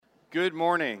Good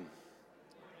morning.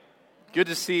 Good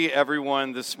to see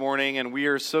everyone this morning, and we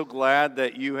are so glad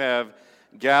that you have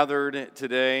gathered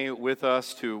today with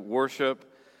us to worship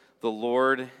the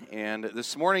Lord. And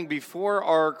this morning, before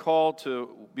our call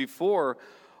to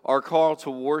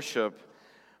worship,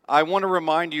 I want to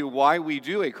remind you why we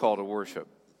do a call to worship.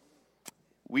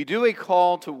 We do a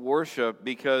call to worship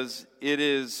because it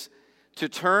is to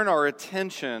turn our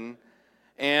attention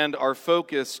and our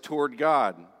focus toward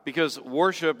God. Because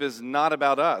worship is not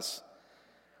about us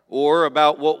or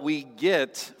about what we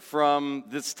get from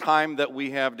this time that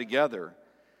we have together,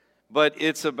 but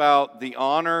it's about the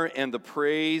honor and the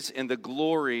praise and the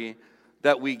glory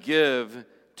that we give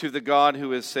to the God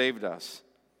who has saved us.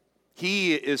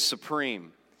 He is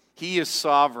supreme. He is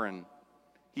sovereign.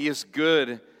 He is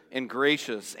good and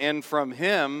gracious. And from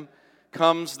Him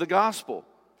comes the gospel,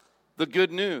 the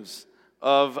good news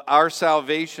of our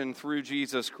salvation through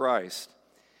Jesus Christ.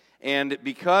 And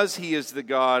because He is the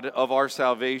God of our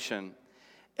salvation,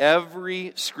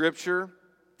 every scripture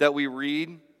that we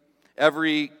read,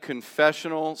 every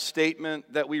confessional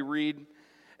statement that we read,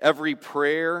 every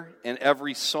prayer and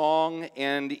every song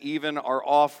and even our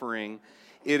offering,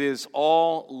 it is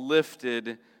all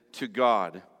lifted to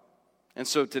God. And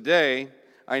so today,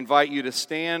 I invite you to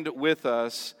stand with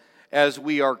us as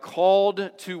we are called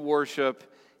to worship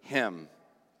Him.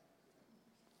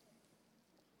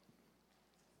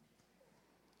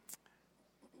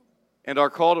 And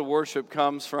our call to worship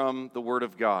comes from the Word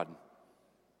of God.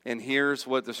 And here's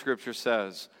what the Scripture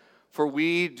says. For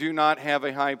we do not have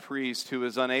a high priest who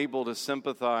is unable to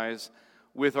sympathize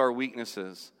with our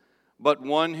weaknesses, but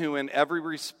one who in every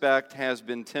respect has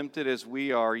been tempted as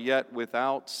we are, yet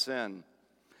without sin.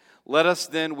 Let us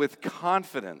then with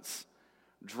confidence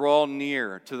draw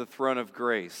near to the throne of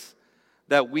grace,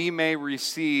 that we may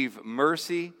receive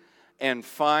mercy and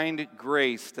find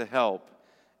grace to help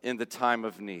in the time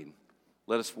of need.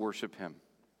 Let us worship Him.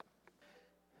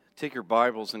 Take your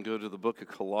Bibles and go to the book of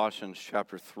Colossians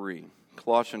chapter 3.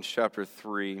 Colossians chapter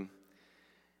 3.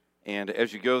 And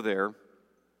as you go there,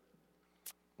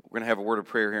 we're going to have a word of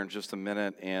prayer here in just a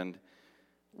minute. And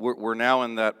we're now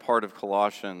in that part of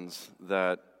Colossians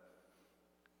that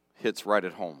hits right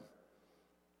at home.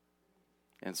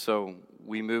 And so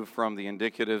we move from the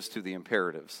indicatives to the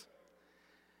imperatives.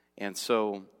 And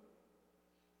so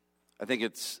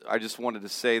I just wanted to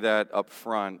say that up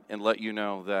front and let you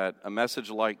know that a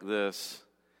message like this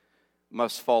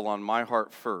must fall on my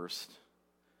heart first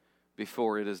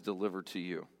before it is delivered to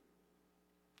you.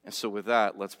 And so with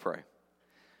that, let's pray.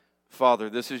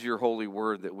 Father, this is your holy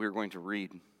word that we're going to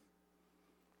read.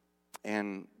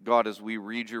 And God, as we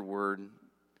read your word,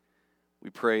 we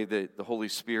pray that the Holy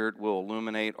Spirit will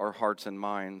illuminate our hearts and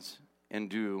minds and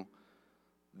do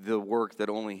the work that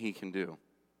only He can do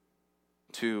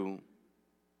to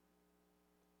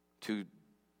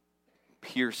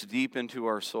pierce deep into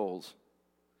our souls,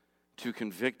 to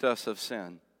convict us of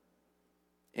sin,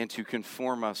 and to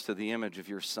conform us to the image of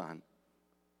your Son.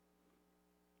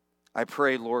 I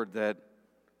pray, Lord, that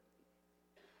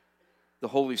the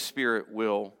Holy Spirit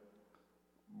will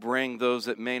bring those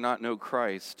that may not know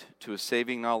Christ to a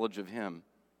saving knowledge of Him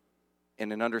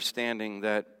and an understanding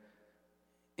that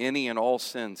any and all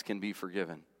sins can be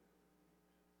forgiven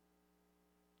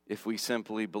if we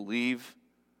simply believe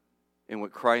in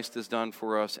what Christ has done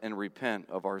for us and repent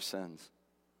of our sins.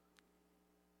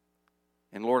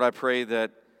 And Lord, I pray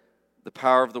that the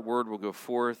power of the word will go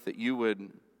forth, that you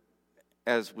would,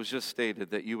 as was just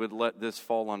stated, that you would let this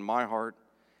fall on my heart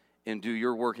and do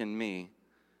your work in me,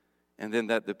 and then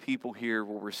that the people here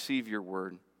will receive your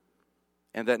word,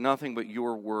 and that nothing but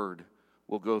your word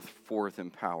will go forth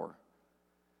in power.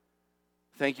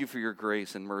 Thank you for your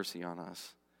grace and mercy on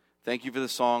us. Thank you for the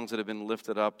songs that have been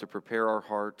lifted up to prepare our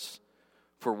hearts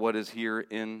for what is here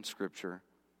in Scripture.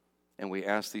 And we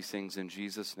ask these things in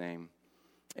Jesus' name.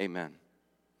 Amen.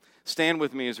 Stand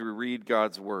with me as we read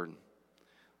God's Word.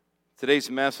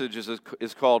 Today's message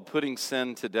is called Putting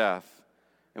Sin to Death.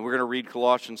 And we're going to read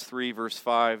Colossians 3, verse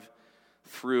 5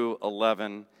 through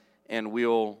 11. And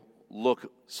we'll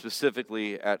look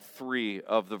specifically at 3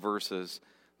 of the verses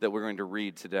that we're going to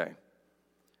read today.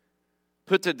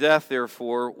 Put to death,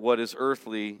 therefore, what is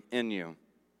earthly in you: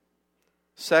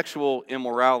 sexual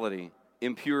immorality,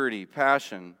 impurity,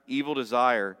 passion, evil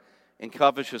desire, and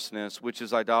covetousness, which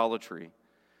is idolatry.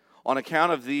 On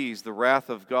account of these, the wrath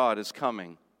of God is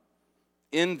coming.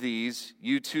 In these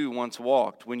you too once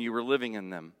walked when you were living in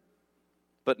them.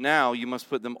 But now you must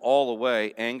put them all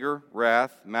away: anger,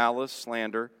 wrath, malice,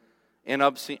 slander, and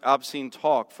obscene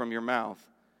talk from your mouth.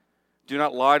 Do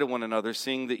not lie to one another,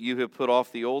 seeing that you have put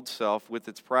off the old self with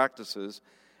its practices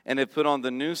and have put on the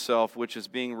new self, which is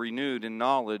being renewed in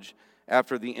knowledge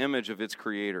after the image of its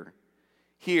creator.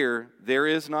 Here, there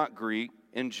is not Greek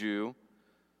and Jew,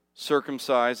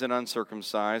 circumcised and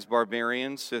uncircumcised,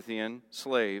 barbarian, Scythian,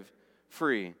 slave,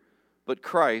 free, but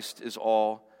Christ is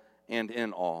all and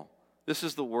in all. This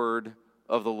is the word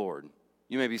of the Lord.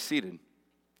 You may be seated.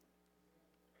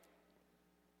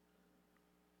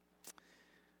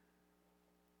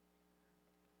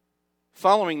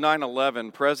 Following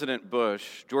 9/11, President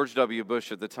Bush, George W.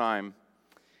 Bush at the time,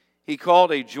 he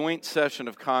called a joint session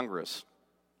of Congress.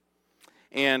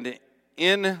 And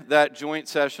in that joint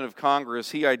session of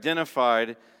Congress, he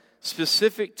identified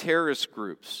specific terrorist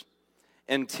groups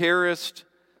and terrorist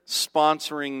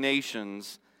sponsoring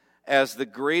nations as the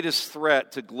greatest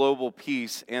threat to global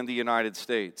peace and the United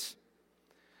States.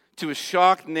 To a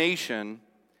shocked nation,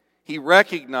 he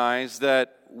recognized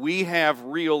that we have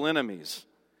real enemies.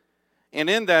 And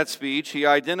in that speech, he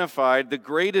identified the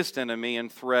greatest enemy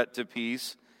and threat to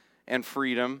peace and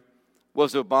freedom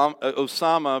was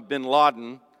Osama bin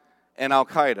Laden and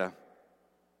Al-Qaeda.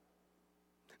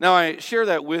 Now, I share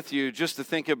that with you just to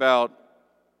think about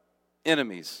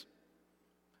enemies.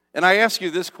 And I ask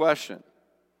you this question.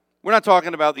 We're not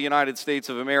talking about the United States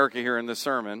of America here in this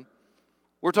sermon.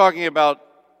 We're talking about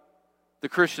the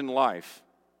Christian life.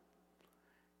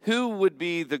 Who would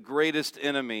be the greatest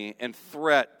enemy and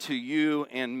threat to you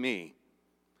and me?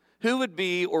 Who would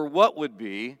be, or what would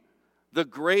be, the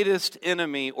greatest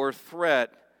enemy or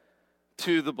threat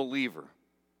to the believer?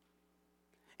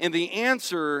 And the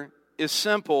answer is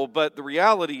simple, but the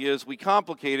reality is we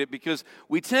complicate it because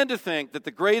we tend to think that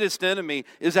the greatest enemy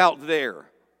is out there.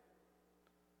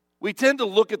 We tend to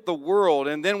look at the world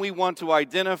and then we want to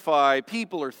identify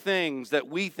people or things that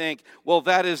we think, well,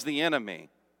 that is the enemy.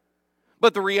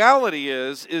 But the reality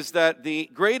is that the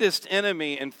greatest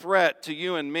enemy and threat to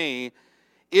you and me,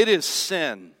 it is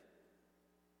sin.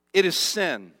 It is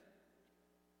sin.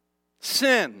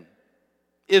 Sin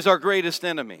is our greatest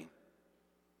enemy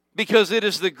because it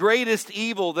is the greatest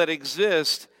evil that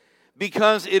exists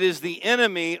because it is the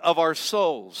enemy of our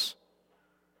souls.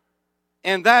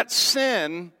 And that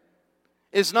sin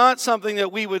is not something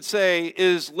that we would say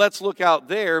is let's look out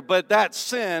there, but that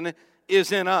sin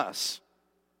is in us.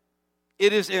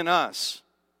 It is in us.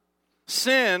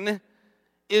 Sin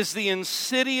is the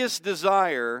insidious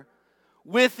desire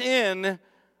within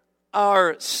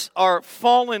our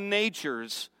fallen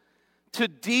natures to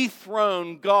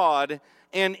dethrone God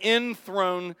and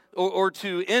enthrone or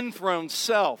to enthrone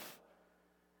self,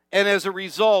 and as a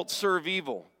result serve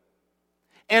evil.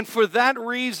 And for that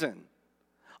reason,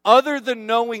 other than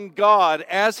knowing God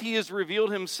as He has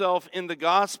revealed Himself in the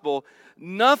gospel,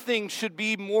 nothing should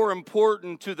be more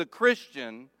important to the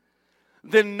Christian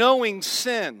than knowing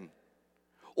sin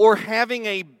or having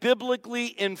a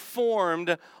biblically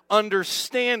informed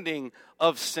understanding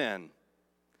of sin.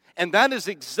 And that is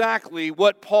exactly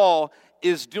what Paul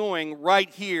is doing right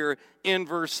here in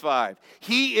verse 5.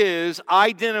 He is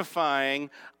identifying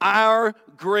our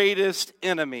greatest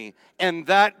enemy, and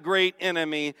that great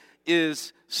enemy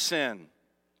is sin.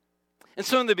 And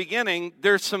so in the beginning,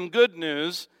 there's some good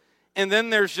news, and then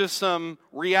there's just some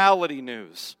reality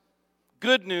news.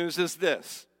 Good news is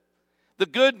this. The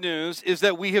good news is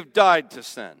that we have died to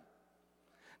sin.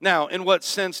 Now, in what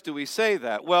sense do we say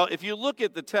that? Well, if you look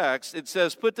at the text, it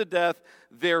says, put to death,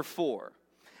 therefore.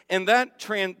 And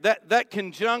that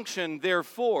conjunction,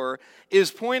 therefore,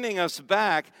 is pointing us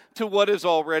back to what has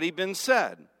already been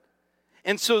said.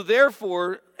 And so,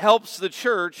 therefore, helps the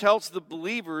church, helps the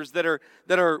believers that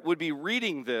would be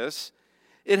reading this,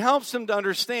 it helps them to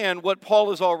understand what Paul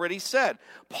has already said.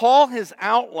 Paul has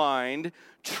outlined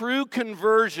true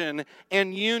conversion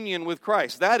and union with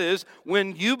Christ. That is,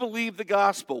 when you believe the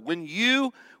gospel, when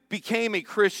you became a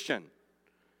Christian,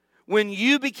 when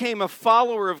you became a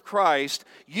follower of Christ,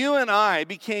 you and I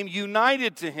became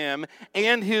united to Him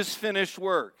and His finished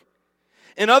work.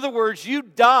 In other words, you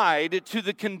died to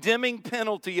the condemning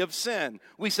penalty of sin.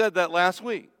 We said that last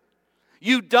week.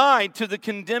 You died to the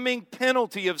condemning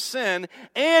penalty of sin,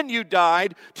 and you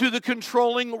died to the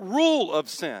controlling rule of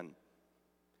sin.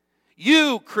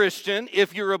 You, Christian,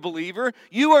 if you're a believer,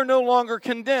 you are no longer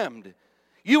condemned.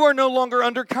 You are no longer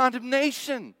under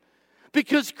condemnation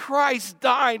because Christ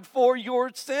died for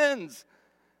your sins.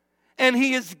 And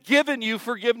He has given you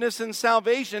forgiveness and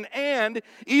salvation. And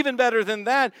even better than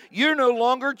that, you're no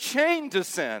longer chained to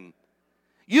sin.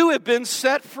 You have been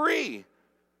set free.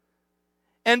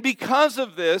 And because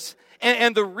of this,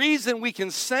 and the reason we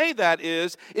can say that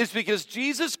is because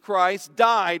Jesus Christ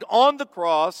died on the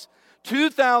cross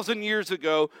 2,000 years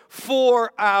ago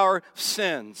for our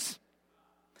sins.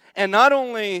 And not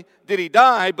only did he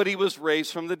die, but he was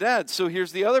raised from the dead. So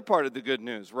here's the other part of the good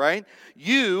news, right?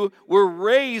 You were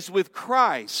raised with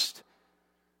Christ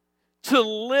to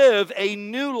live a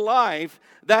new life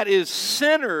that is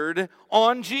centered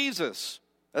on Jesus.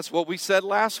 That's what we said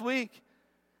last week.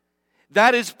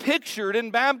 That is pictured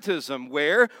in baptism,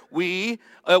 where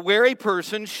a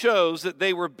person shows that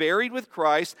they were buried with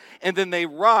Christ, and then they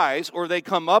rise or they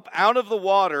come up out of the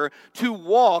water to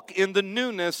walk in the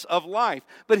newness of life.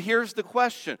 But here's the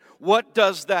question: what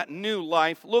does that new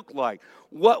life look like?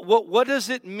 What does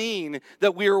it mean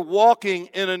that we are walking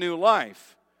in a new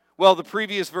life? Well, the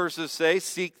previous verses say,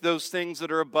 seek those things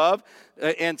that are above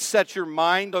and set your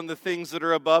mind on the things that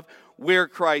are above, where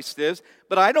Christ is.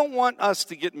 But I don't want us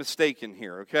to get mistaken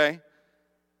here, okay?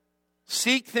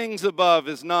 Seek things above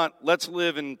is not let's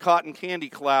live in cotton candy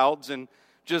clouds and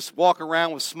just walk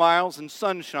around with smiles and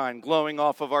sunshine glowing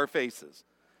off of our faces.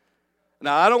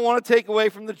 Now, I don't want to take away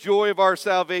from the joy of our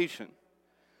salvation.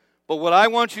 But what I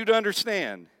want you to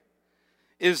understand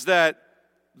is that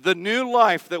the new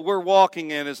life that we're walking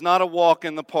in is not a walk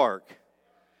in the park.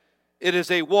 It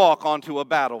is a walk onto a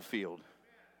battlefield.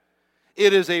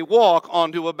 It is a walk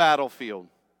onto a battlefield.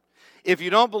 If you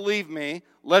don't believe me,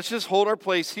 let's just hold our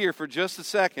place here for just a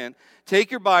second.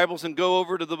 Take your Bibles and go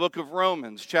over to the book of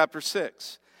Romans, chapter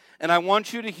 6. And I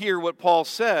want you to hear what Paul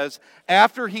says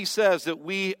after he says that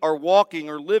we are walking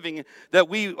or living, that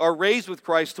we are raised with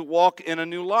Christ to walk in a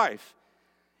new life.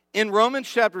 In Romans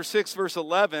chapter 6, verse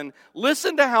 11,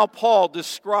 listen to how Paul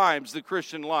describes the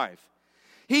Christian life.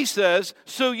 He says,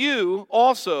 so you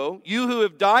also, you who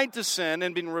have died to sin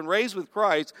and been raised with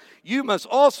Christ, you must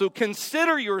also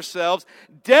consider yourselves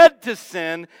dead to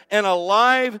sin and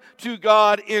alive to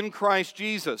God in Christ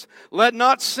Jesus. Let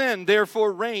not sin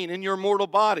therefore reign in your mortal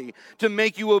body to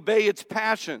make you obey its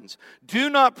passions. Do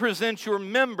not present your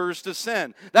members to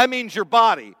sin. That means your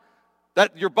body,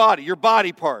 your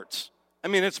body parts. I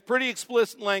mean, it's pretty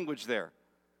explicit language there.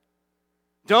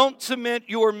 Don't submit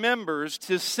your members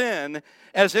to sin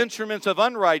as instruments of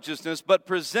unrighteousness, but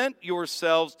present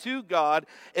yourselves to God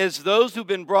as those who've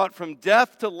been brought from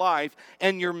death to life,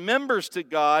 and your members to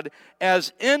God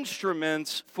as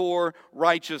instruments for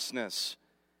righteousness.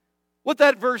 What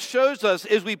that verse shows us,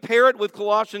 as we pair it with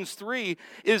Colossians 3,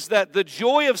 is that the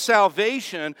joy of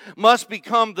salvation must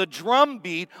become the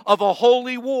drumbeat of a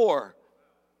holy war.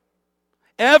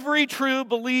 Every true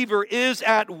believer is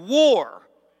at war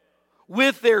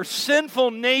with their sinful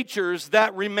natures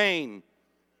that remain.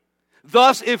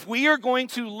 Thus, if we are going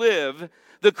to live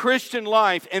the Christian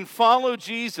life and follow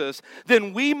Jesus,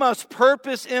 then we must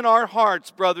purpose in our hearts,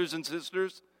 brothers and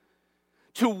sisters,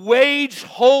 to wage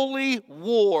holy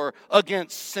war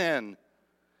against sin,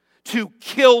 to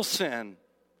kill sin,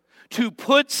 to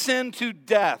put sin to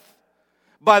death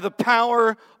by the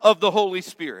power of the Holy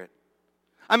Spirit.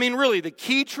 I mean, really, the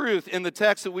key truth in the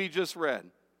text that we just read,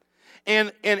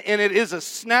 and it is a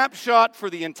snapshot for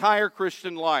the entire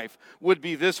Christian life, would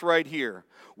be this right here.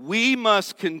 We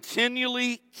must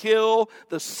continually kill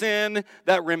the sin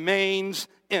that remains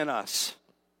in us.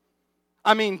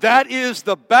 I mean, that is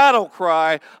the battle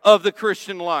cry of the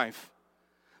Christian life.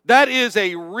 That is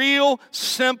a real,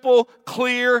 simple,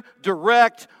 clear,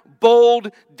 direct,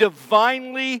 bold,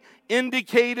 divinely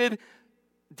indicated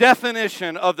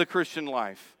definition of the Christian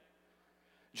life.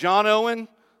 John Owen,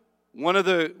 one of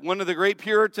the great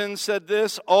Puritans, said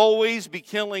this: always be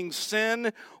killing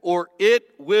sin, or it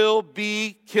will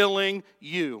be killing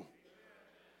you.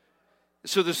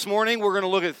 So this morning we're going to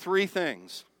look at three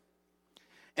things.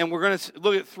 And we're going to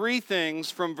look at three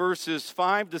things from verses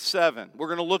 5 to 7. We're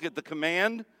going to look at the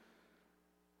command,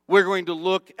 we're going to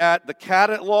look at the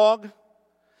catalog,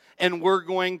 and we're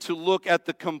going to look at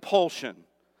the compulsion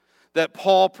that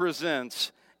Paul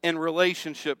presents in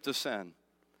relationship to sin.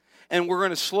 And we're going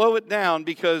to slow it down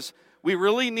because we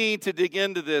really need to dig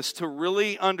into this to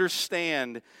really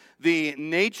understand the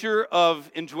nature of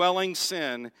indwelling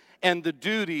sin and the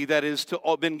duty that is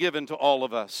been given to all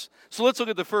of us. So let's look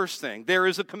at the first thing. There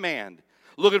is a command.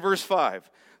 Look at verse 5.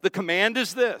 The command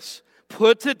is this: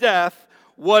 put to death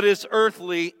what is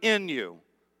earthly in you.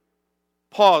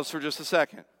 Pause for just a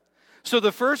second. So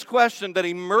the first question that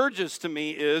emerges to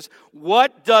me is,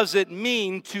 what does it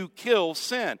mean to kill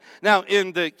sin? Now,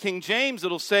 in the King James,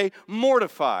 it'll say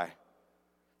mortify,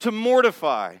 to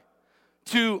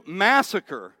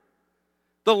massacre.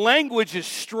 The language is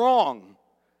strong.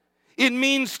 It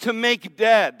means to make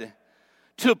dead,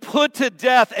 to put to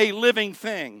death a living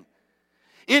thing.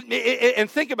 And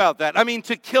think about that. I mean,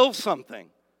 to kill something.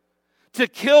 To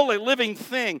kill a living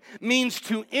thing means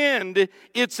to end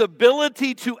its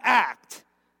ability to act.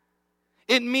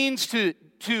 It means to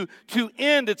to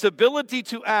end, its ability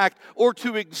to act or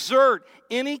to exert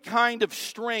any kind of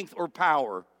strength or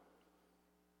power.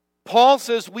 Paul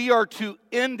says we are to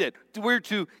end it. We're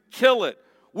to kill it.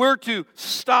 We're to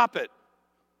stop it.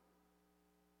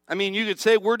 I mean, you could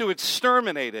say we're to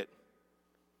exterminate it,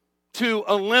 to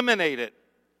eliminate it.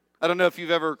 I don't know if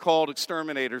you've ever called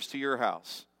exterminators to your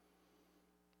house.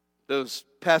 Those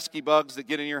pesky bugs that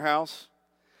get in your house.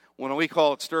 When we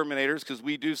call exterminators, because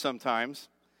we do sometimes,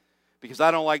 because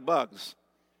I don't like bugs.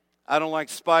 I don't like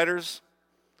spiders.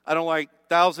 I don't like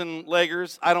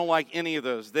thousand-leggers. I don't like any of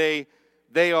those. They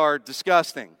are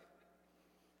disgusting.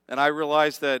 And I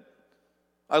realize that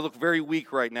I look very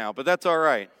weak right now, but that's all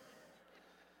right.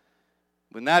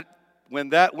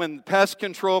 When pest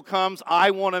control comes,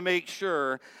 I want to make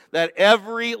sure that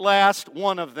every last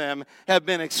one of them have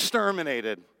been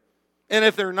exterminated. And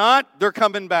if they're not, they're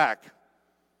coming back.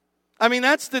 I mean,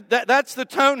 that's the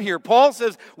tone here. Paul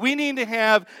says we need to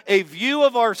have a view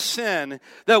of our sin,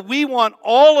 that we want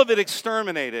all of it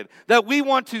exterminated, that we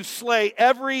want to slay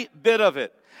every bit of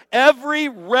it. Every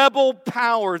rebel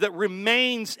power that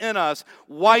remains in us,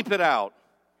 wipe it out.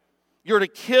 You're to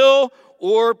kill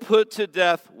or put to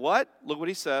death what? Look what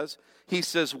he says. He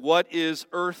says, what is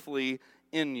earthly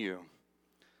in you?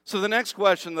 So the next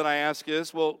question that I ask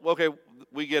is, well, okay,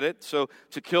 we get it. So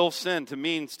to kill sin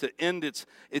means to end its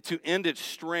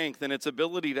strength and its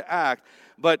ability to act.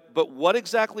 But what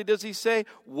exactly does he say?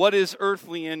 What is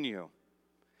earthly in you?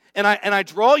 And I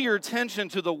draw your attention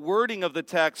to the wording of the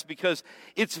text because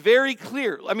it's very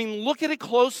clear. I mean, look at it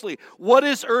closely. What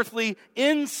is earthly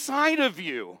inside of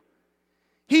you?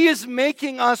 He is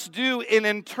making us do an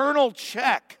internal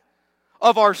check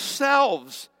of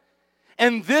ourselves.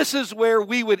 And this is where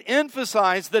we would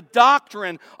emphasize the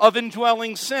doctrine of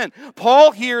indwelling sin.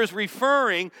 Paul here is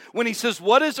referring, when he says,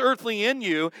 what is earthly in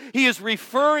you? He is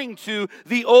referring to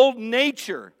the old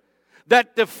nature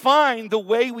that defined the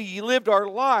way we lived our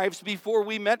lives before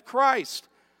we met Christ.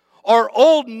 Our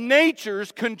old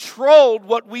natures controlled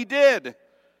what we did.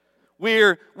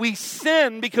 We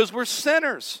sin because we're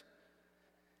sinners.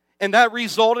 And that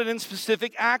resulted in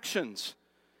specific actions.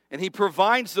 And he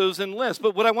provides those in lists.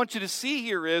 But what I want you to see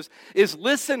here is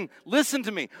listen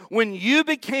to me. When you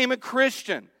became a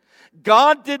Christian,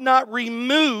 God did not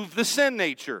remove the sin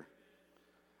nature.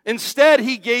 Instead,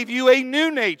 he gave you a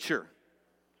new nature.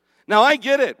 Now, I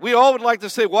get it. We all would like to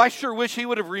say, well, I sure wish he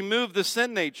would have removed the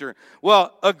sin nature.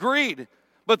 Well, agreed.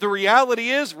 But the reality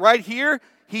is, right here,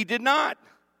 he did not.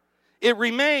 It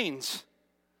remains.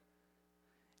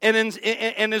 And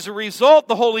as a result,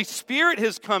 the Holy Spirit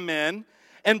has come in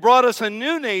and brought us a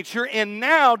new nature. And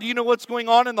now, do you know what's going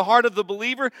on in the heart of the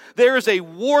believer? There is a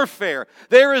warfare.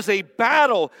 There is a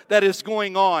battle that is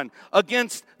going on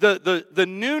against the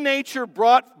new nature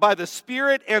brought by the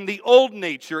Spirit and the old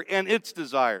nature and its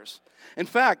desires. In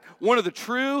fact, one of the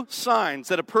true signs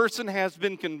that a person has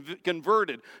been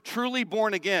converted, truly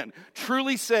born again,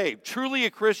 truly saved, truly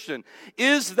a Christian,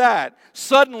 is that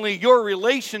suddenly your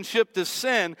relationship to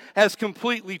sin has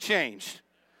completely changed.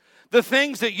 The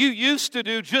things that you used to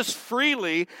do just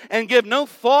freely and give no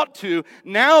thought to,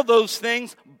 now those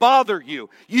things bother you.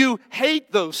 You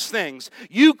hate those things.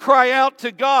 You cry out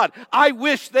to God, I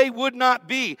wish they would not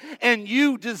be. And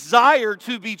you desire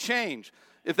to be changed.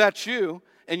 If that's you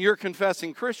and you're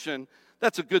confessing Christian,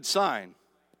 that's a good sign.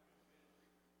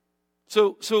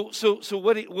 So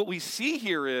what we see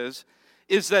here is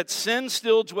that sin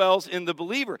still dwells in the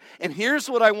believer. And here's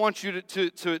what I want you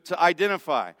to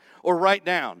identify or write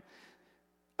down.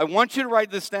 I want you to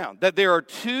write this down, that there are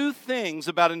two things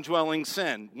about indwelling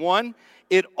sin. One,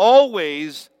 it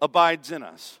always abides in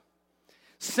us.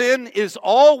 Sin is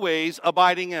always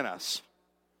abiding in us.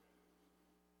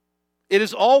 It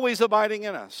is always abiding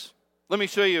in us. Let me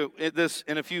show you this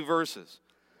in a few verses.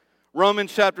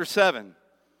 Romans chapter 7,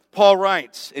 Paul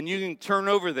writes, and you can turn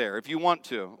over there if you want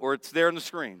to, or it's there on the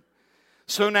screen.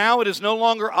 So now it is no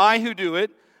longer I who do it,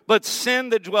 but sin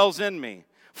that dwells in me.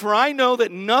 For I know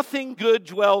that nothing good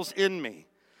dwells in me,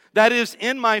 that is,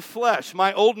 in my flesh,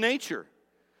 my old nature.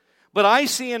 But I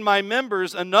see in my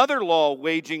members another law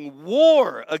waging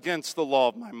war against the law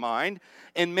of my mind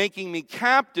and making me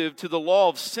captive to the law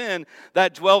of sin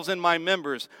that dwells in my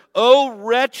members. O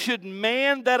wretched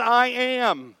man that I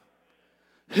am,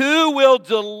 who will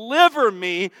deliver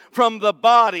me from the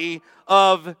body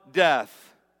of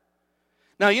death?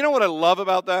 Now, you know what I love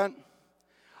about that?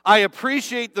 I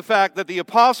appreciate the fact that the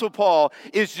Apostle Paul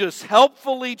is just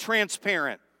helpfully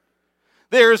transparent.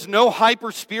 There is no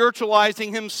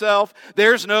hyper-spiritualizing himself.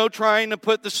 There's no trying to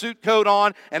put the suit coat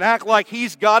on and act like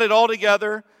he's got it all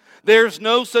together. There's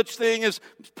no such thing as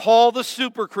Paul the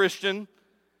super Christian.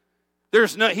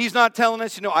 He's not telling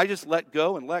us, I just let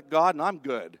go and let God and I'm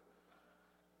good.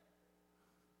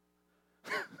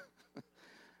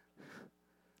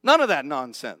 None of that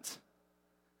nonsense.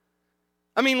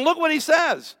 I mean, look what he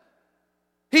says.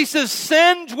 He says,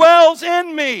 sin dwells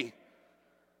in me.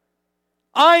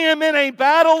 I am in a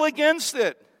battle against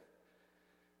it.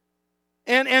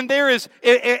 And there is,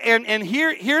 and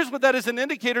here's what that is an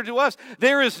indicator to us.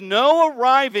 There is no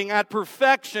arriving at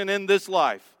perfection in this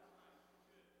life.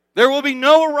 There will be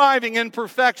no arriving in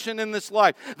perfection in this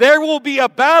life. There will be a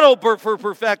battle for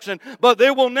perfection, but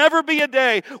there will never be a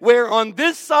day where on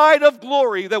this side of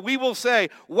glory that we will say,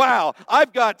 wow,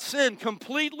 I've got sin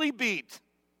completely beat.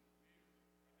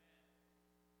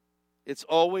 It's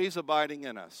always abiding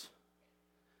in us.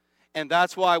 And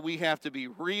that's why we have to be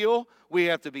real, we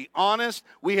have to be honest,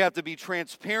 we have to be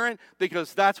transparent,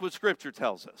 because that's what Scripture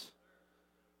tells us.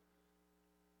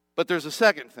 But there's a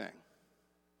second thing.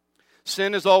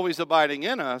 Sin is always abiding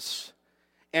in us,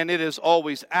 and it is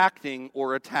always acting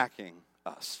or attacking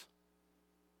us.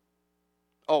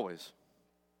 Always.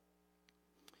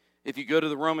 If you go to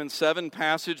the Romans 7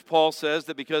 passage, Paul says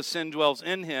that because sin dwells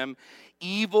in him,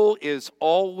 evil is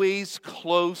always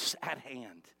close at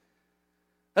hand.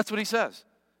 That's what he says.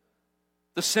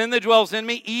 The sin that dwells in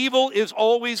me, evil is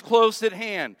always close at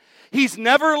hand. He's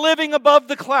never living above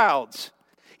the clouds.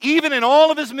 Even in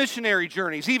all of his missionary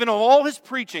journeys, even in all his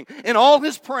preaching, in all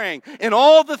his praying, in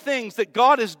all the things that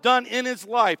God has done in his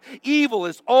life, evil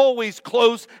is always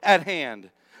close at hand.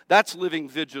 That's living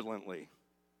vigilantly.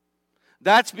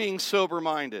 That's being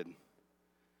sober-minded.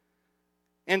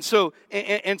 And so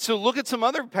look at some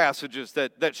other passages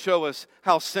that show us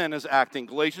how sin is acting.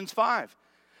 Galatians 5.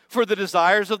 For the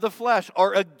desires of the flesh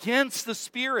are against the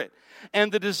Spirit,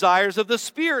 and the desires of the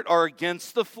Spirit are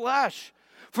against the flesh.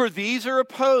 For these are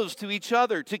opposed to each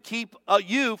other to keep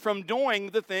you from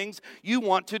doing the things you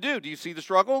want to do. Do you see the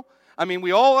struggle? I mean,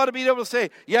 we all ought to be able to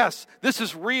say, yes, this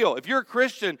is real. If you're a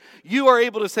Christian, you are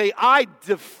able to say, I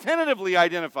definitively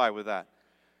identify with that.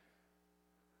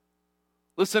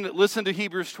 Listen to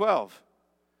Hebrews 12.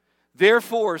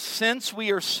 Therefore, since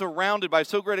we are surrounded by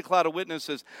so great a cloud of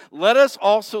witnesses, let us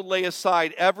also lay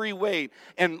aside every weight.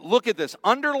 And look at this.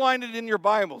 Underline it in your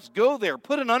Bibles. Go there.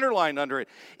 Put an underline under it.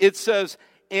 It says,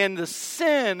 and the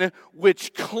sin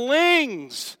which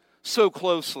clings so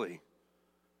closely.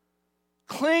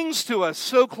 Clings to us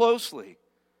so closely.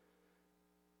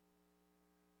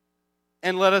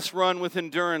 And let us run with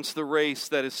endurance the race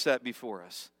that is set before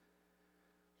us.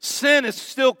 Sin is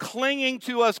still clinging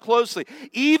to us closely,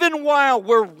 even while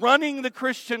we're running the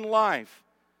Christian life.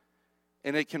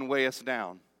 And it can weigh us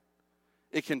down.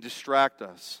 It can distract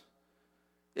us.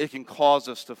 It can cause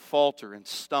us to falter and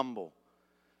stumble.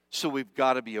 So we've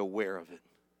got to be aware of it.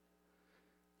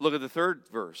 Look at the third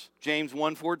verse, James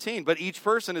 1:14. But each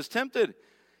person is tempted.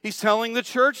 He's telling the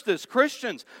church this,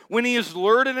 Christians, when he is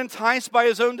lured and enticed by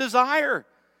his own desire.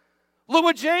 Look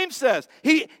what James says.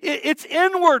 It's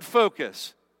inward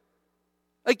focus.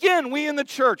 Again, we in the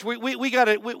church, we got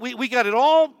it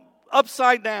all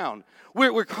upside down.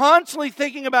 We're constantly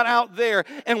thinking about out there,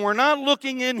 and we're not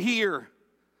looking in here.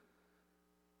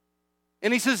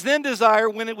 And he says, then desire,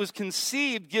 when it was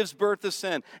conceived, gives birth to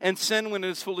sin. And sin, when it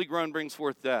is fully grown, brings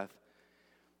forth death.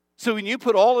 So when you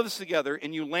put all of this together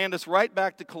and you land us right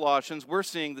back to Colossians, we're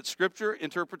seeing that Scripture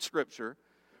interprets Scripture,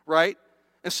 right?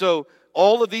 And so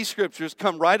all of these scriptures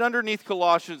come right underneath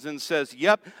Colossians and says,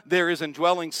 yep, there is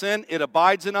indwelling sin. It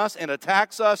abides in us and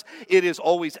attacks us. It is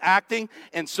always acting.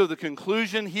 And so the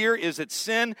conclusion here is that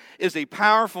sin is a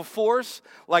powerful force.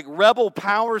 Like rebel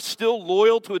power still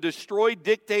loyal to a destroyed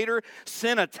dictator,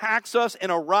 sin attacks us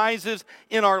and arises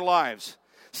in our lives.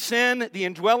 Sin, the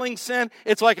indwelling sin,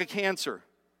 it's like a cancer.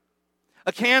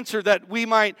 A cancer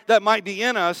that might be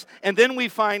in us, and then we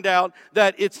find out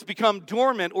that it's become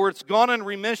dormant or it's gone in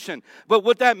remission. But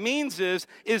what that means is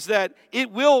that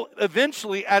it will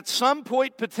eventually, at some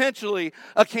point potentially,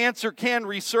 a cancer can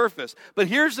resurface. But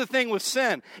here's the thing with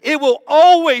sin. It will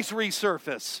always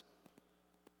resurface.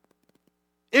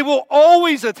 It will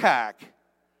always attack.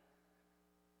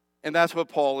 And that's what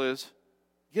Paul is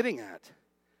getting at.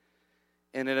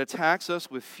 And it attacks us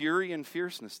with fury and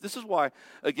fierceness. This is why,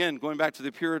 again, going back to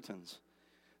the Puritans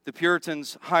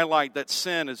highlight that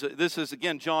sin is, this is,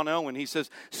 again, John Owen. He says,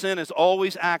 sin is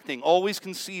always acting, always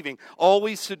conceiving,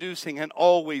 always seducing, and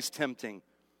always tempting.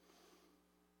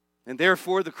 And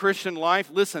therefore, the Christian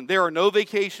life, listen, there are no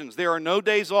vacations. There are no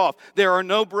days off. There are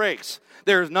no breaks.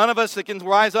 There's none of us that can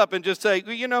rise up and just say,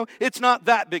 it's not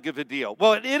that big of a deal.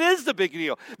 Well, it is the big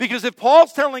deal. Because if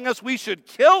Paul's telling us we should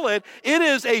kill it, it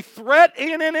is a threat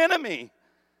and an enemy.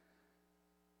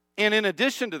 And in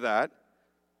addition to that,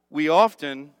 we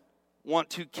often want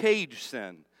to cage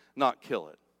sin, not kill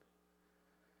it.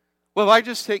 Well, if I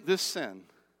just take this sin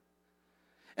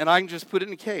and I can just put it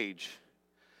in a cage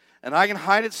and I can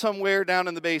hide it somewhere down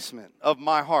in the basement of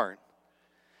my heart,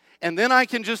 and then I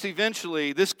can just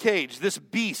eventually, this cage, this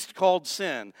beast called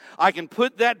sin, I can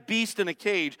put that beast in a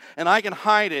cage and I can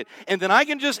hide it. And then I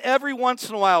can just every once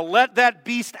in a while let that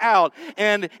beast out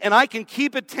and I can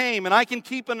keep it tame and I can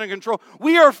keep it under control.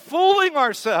 We are fooling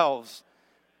ourselves.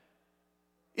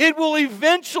 It will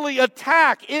eventually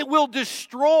attack. It will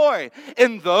destroy.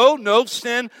 And though no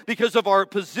sin, because of our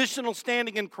positional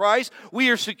standing in Christ, we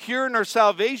are secure in our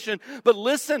salvation. But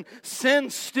listen, sin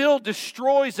still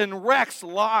destroys and wrecks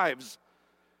lives.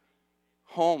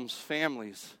 Homes,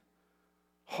 families,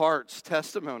 hearts,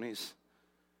 testimonies.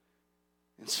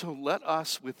 And so let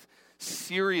us with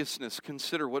seriousness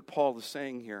consider what Paul is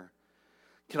saying here.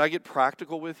 Can I get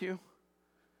practical with you?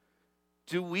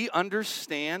 Do we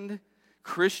understand,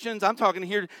 Christians, I'm talking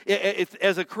here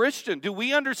as a Christian, do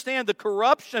we understand the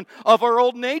corruption of our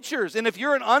old natures? And if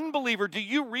you're an unbeliever, do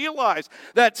you realize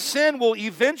that sin will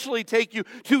eventually take you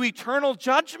to eternal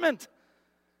judgment?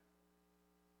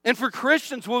 And for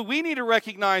Christians, what we need to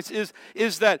recognize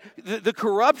is that the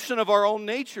corruption of our own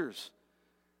natures.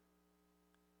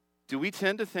 Do we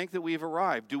tend to think that we've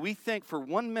arrived? Do we think for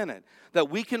 1 minute that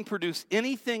we can produce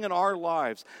anything in our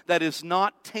lives that is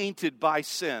not tainted by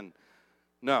sin?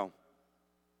 No.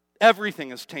 Everything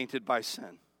is tainted by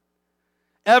sin.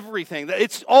 Everything.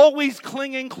 It's always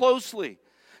clinging closely.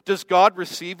 Does God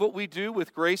receive what we do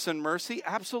with grace and mercy?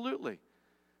 Absolutely.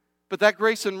 But that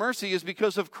grace and mercy is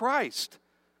because of Christ,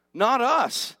 not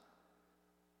us.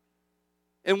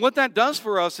 And what that does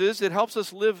for us is it helps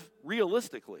us live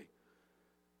realistically.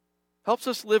 Helps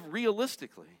us live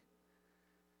realistically.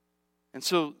 And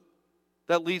so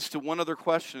that leads to one other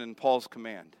question in Paul's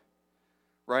command.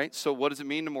 Right? So what does it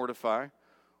mean to mortify?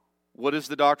 What is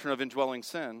the doctrine of indwelling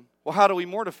sin? Well, how do we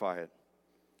mortify it?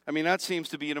 I mean, that seems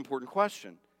to be an important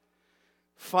question.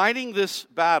 Fighting this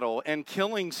battle and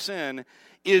killing sin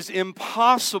is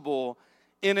impossible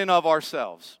in and of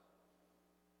ourselves.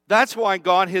 That's why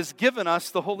God has given us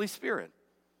the Holy Spirit.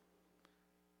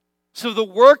 So the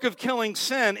work of killing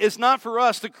sin is not for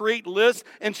us to create lists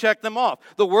and check them off.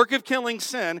 The work of killing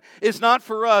sin is not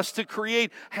for us to create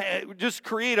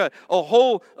a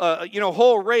whole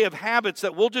array of habits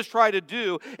that we'll just try to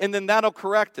do and then that'll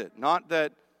correct it. Not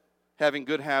that having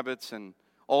good habits and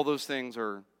all those things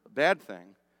are a bad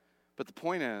thing. But the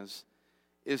point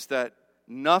is that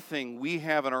nothing we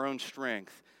have in our own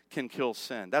strength can kill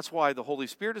sin. That's why the Holy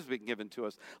Spirit has been given to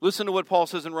us. Listen to what Paul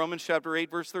says in Romans chapter 8,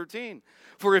 verse 13.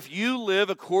 For if you live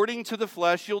according to the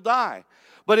flesh, you'll die.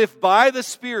 But if by the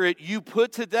Spirit you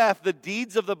put to death the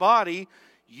deeds of the body,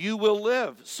 you will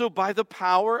live. So by the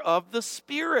power of the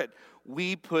Spirit,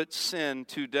 we put sin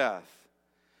to death.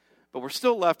 But we're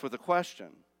still left with a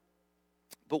question.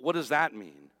 But what does that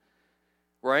mean?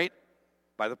 Right?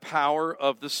 By the power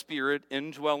of the Spirit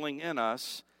indwelling in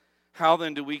us, how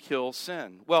then do we kill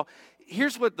sin? Well,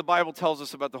 here's what the Bible tells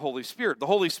us about the Holy Spirit. The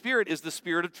Holy Spirit is the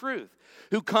Spirit of truth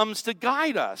who comes to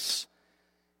guide us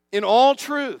in all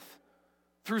truth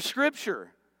through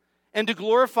Scripture and to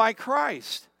glorify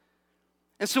Christ.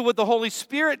 And so what the Holy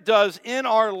Spirit does in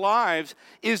our lives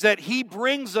is that He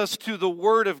brings us to the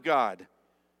Word of God.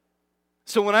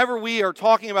 So whenever we are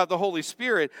talking about the Holy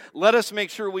Spirit, let us make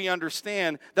sure we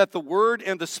understand that the Word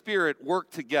and the Spirit work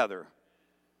together.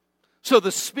 So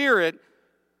the Spirit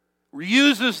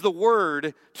uses the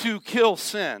Word to kill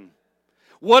sin.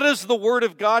 What does the Word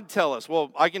of God tell us?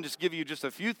 Well, I can just give you just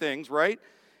a few things, right?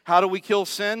 How do we kill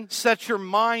sin? Set your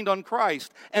mind on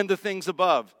Christ and the things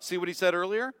above. See what he said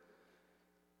earlier?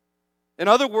 In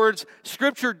other words,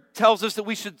 Scripture tells us that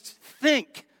we should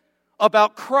think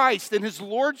about Christ and His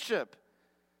Lordship.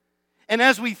 And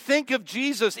as we think of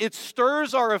Jesus, it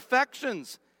stirs our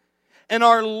affections. And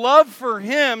our love for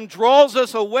Him draws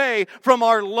us away from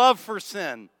our love for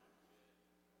sin.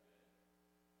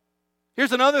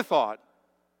 Here's another thought.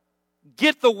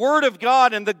 Get the Word of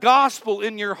God and the gospel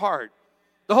in your heart.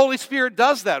 The Holy Spirit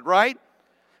does that, right?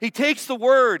 He takes the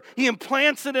Word, He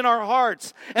implants it in our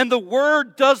hearts, and the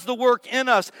Word does the work in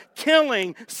us,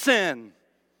 killing sin.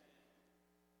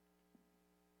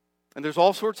 And there's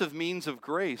all sorts of means of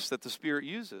grace that the Spirit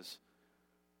uses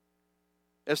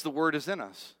as the Word is in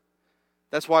us.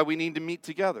 That's why we need to meet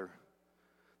together.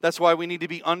 That's why we need to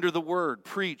be under the Word,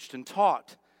 preached and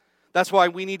taught. That's why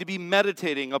we need to be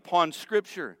meditating upon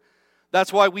Scripture.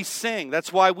 That's why we sing.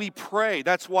 That's why we pray.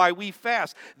 That's why we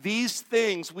fast. These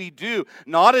things we do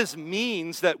not as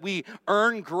means that we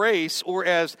earn grace or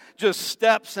as just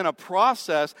steps in a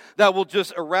process that will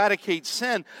just eradicate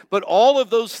sin, but all of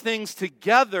those things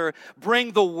together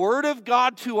bring the Word of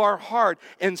God to our heart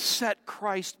and set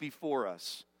Christ before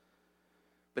us.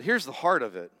 But here's the heart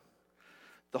of it.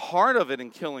 The heart of it in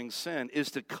killing sin is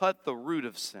to cut the root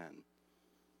of sin.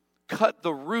 Cut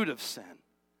the root of sin.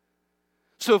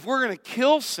 So if we're going to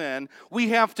kill sin, we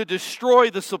have to destroy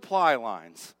the supply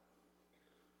lines.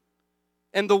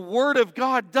 And the Word of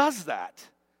God does that.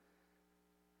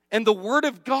 And the Word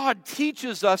of God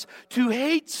teaches us to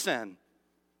hate sin.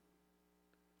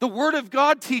 The Word of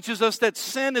God teaches us that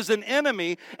sin is an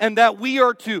enemy and that we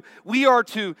are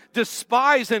to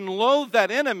despise and loathe that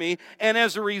enemy. And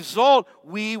as a result,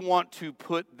 we want to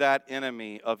put that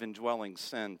enemy of indwelling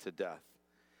sin to death.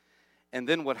 And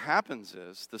then what happens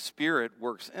is the Spirit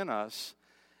works in us.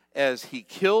 As He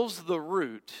kills the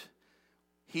root,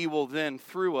 He will then,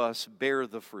 through us, bear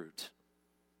the fruit.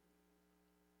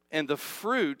 And the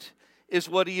fruit is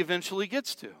what He eventually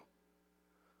gets to.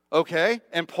 Okay?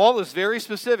 And Paul is very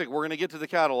specific. We're going to get to the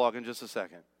catalog in just a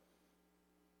second.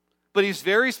 But he's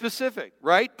very specific,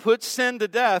 right? Put sin to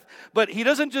death. But he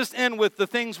doesn't just end with the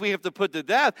things we have to put to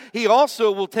death. He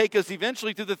also will take us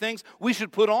eventually to the things we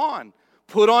should put on.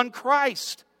 Put on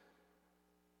Christ.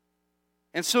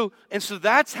 And so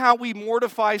that's how we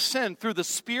mortify sin, through the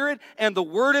Spirit and the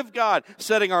Word of God,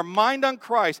 setting our mind on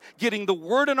Christ, getting the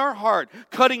Word in our heart,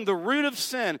 cutting the root of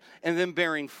sin, and then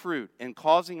bearing fruit and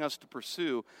causing us to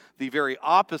pursue the very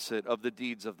opposite of the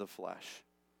deeds of the flesh.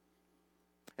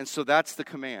 And so that's the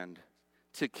command,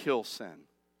 to kill sin.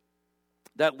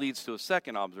 That leads to a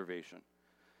second observation.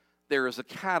 There is a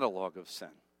catalog of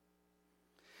sin.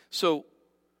 So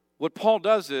what Paul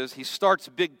does is he starts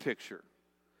big picture.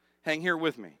 Hang here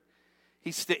with me.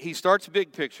 He starts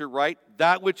big picture, right?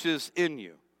 That which is in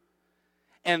you.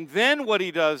 And then what he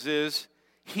does is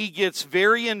he gets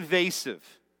very invasive.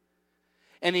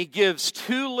 And he gives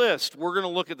two lists. We're going to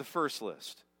look at the first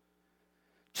list.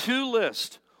 Two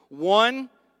lists. One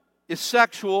is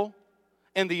sexual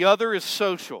and the other is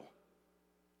social.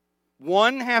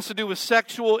 One has to do with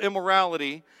sexual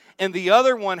immorality, and the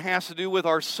other one has to do with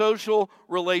our social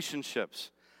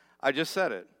relationships. I just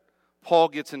said it. Paul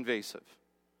gets invasive.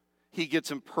 He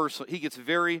gets impersonal. He gets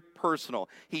very personal.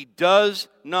 He does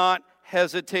not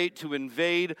hesitate to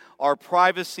invade our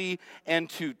privacy and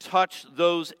to touch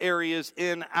those areas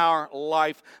in our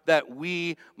life that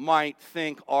we might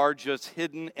think are just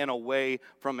hidden and away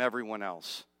from everyone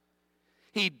else.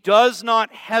 He does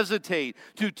not hesitate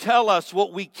to tell us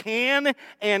what we can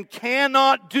and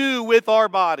cannot do with our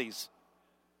bodies.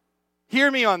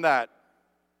 Hear me on that.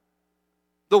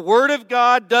 The Word of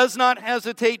God does not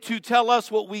hesitate to tell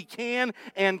us what we can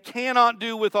and cannot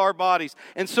do with our bodies.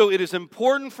 And so it is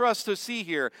important for us to see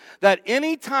here that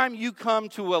anytime you come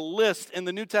to a list in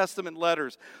the New Testament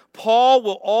letters, Paul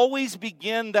will always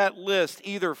begin that list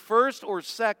either first or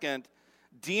second,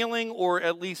 dealing or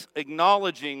at least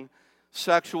acknowledging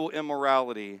sexual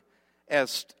immorality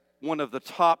as one of the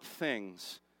top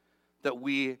things that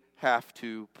we have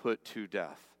to put to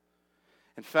death.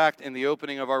 In fact, in the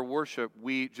opening of our worship,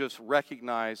 we just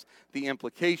recognized the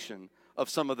implication of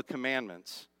some of the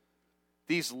commandments.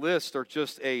 These lists are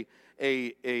just a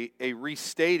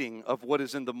restating of what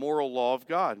is in the moral law of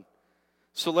God.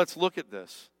 So let's look at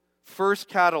this. First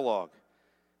catalog.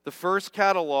 The first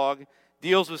catalog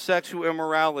deals with sexual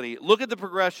immorality. Look at the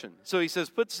progression. So he says,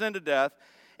 put sin to death.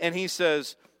 And he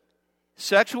says,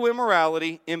 sexual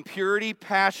immorality, impurity,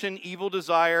 passion, evil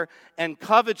desire, and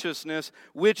covetousness,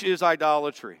 which is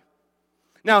idolatry.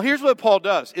 Now, here's what Paul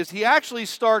does, is he actually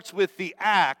starts with the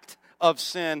act of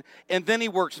sin, and then he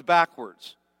works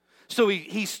backwards. So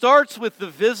he starts with the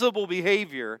visible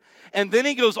behavior, and then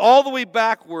he goes all the way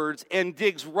backwards and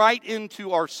digs right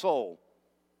into our soul.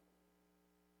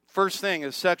 First thing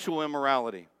is sexual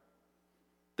immorality.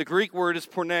 The Greek word is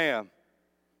porneia.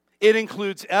 It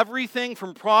includes everything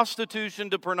from prostitution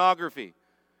to pornography,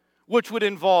 which would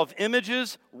involve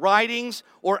images, writings,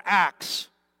 or acts.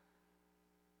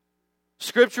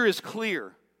 Scripture is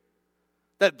clear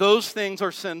that those things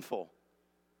are sinful.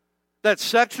 That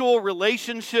sexual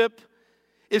relationship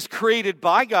is created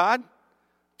by God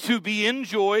to be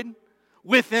enjoyed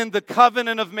within the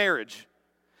covenant of marriage.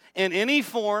 And any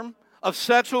form of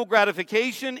sexual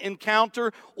gratification,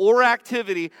 encounter, or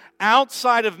activity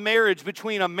outside of marriage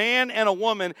between a man and a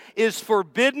woman is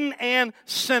forbidden and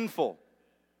sinful.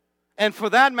 And for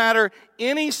that matter,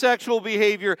 any sexual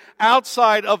behavior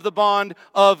outside of the bond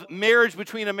of marriage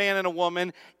between a man and a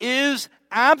woman is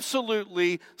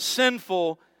absolutely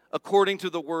sinful according to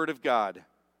the word of God.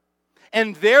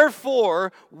 And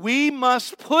therefore, we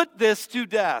must put this to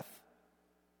death.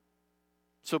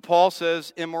 So Paul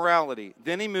says immorality.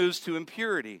 Then he moves to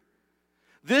impurity.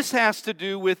 This has to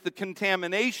do with the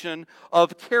contamination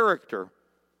of character,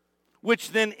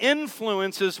 which then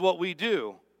influences what we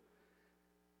do.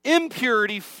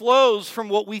 Impurity flows from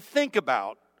what we think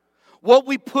about, what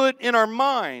we put in our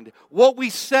mind, what we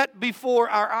set before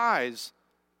our eyes.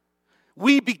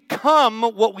 We become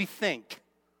what we think.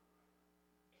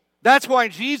 That's why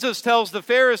Jesus tells the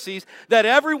Pharisees that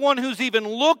everyone who's even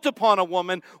looked upon a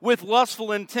woman with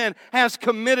lustful intent has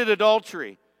committed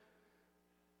adultery.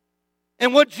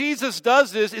 And what Jesus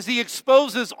does is he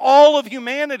exposes all of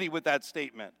humanity with that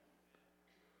statement.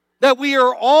 That we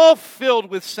are all filled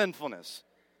with sinfulness.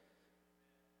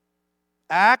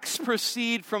 Acts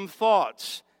proceed from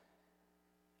thoughts.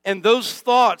 And those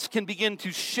thoughts can begin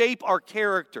to shape our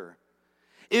character.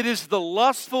 It is the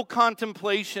lustful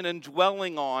contemplation and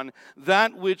dwelling on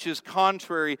that which is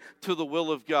contrary to the will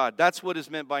of God. That's what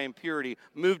is meant by impurity.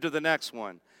 Move to the next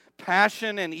one.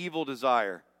 Passion and evil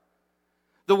desire.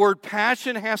 The word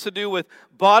passion has to do with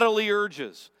bodily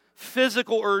urges,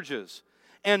 physical urges,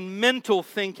 and mental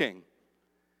thinking.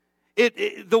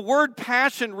 The word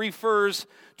passion refers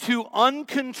to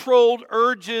uncontrolled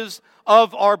urges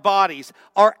of our bodies,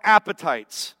 our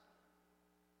appetites.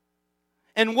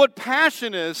 And what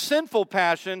passion is, sinful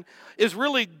passion, is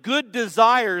really good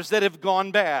desires that have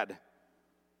gone bad.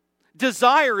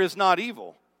 Desire is not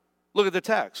evil. Look at the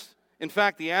text. In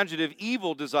fact, the adjective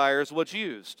evil desire is what's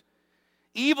used.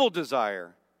 Evil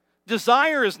desire.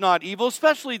 Desire is not evil,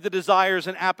 especially the desires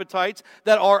and appetites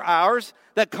that are ours,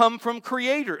 that come from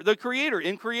the Creator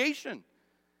in creation.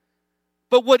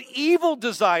 But what evil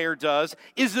desire does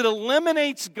is it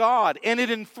eliminates God and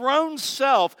it enthrones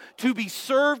self to be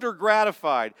served or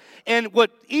gratified. And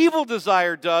what evil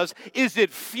desire does is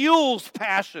it fuels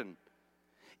passion.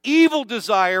 Evil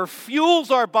desire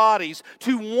fuels our bodies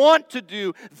to want to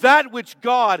do that which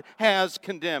God has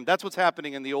condemned. That's what's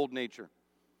happening in the old nature.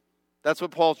 That's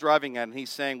what Paul's driving at, and he's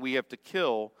saying we have to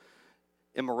kill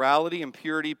immorality,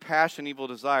 impurity, passion, evil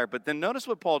desire. But then notice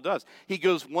what Paul does. He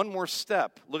goes one more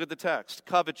step. Look at the text.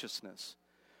 Covetousness,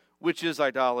 which is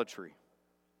idolatry.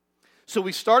 So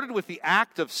we started with the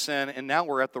act of sin, and now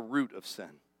we're at the root of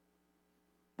sin.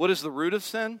 What is the root of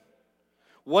sin?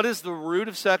 What is the root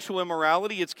of sexual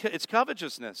immorality? It's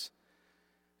covetousness.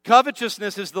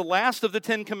 Covetousness is the last of the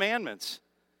 10 commandments.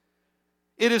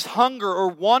 It is hunger or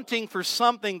wanting for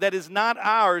something that is not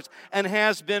ours and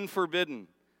has been forbidden.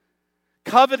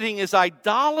 Coveting is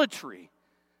idolatry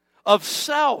of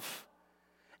self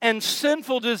and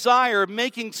sinful desire of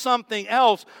making something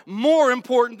else more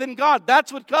important than God.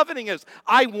 That's what coveting is.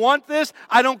 I want this.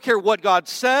 I don't care what God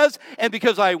says. And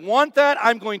because I want that,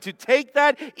 I'm going to take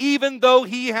that even though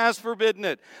He has forbidden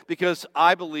it. Because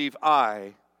I believe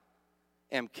I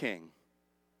am king.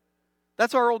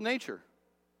 That's our old nature.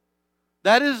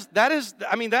 That is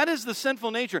the sinful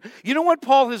nature. You know what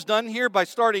Paul has done here by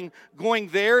going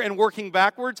there and working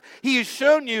backwards? He has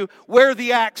shown you where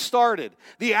the act started.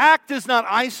 The act is not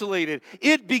isolated.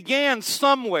 It began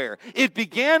somewhere. It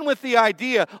began with the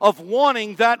idea of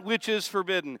wanting that which is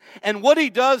forbidden. And what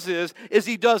he does is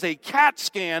he does a CAT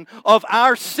scan of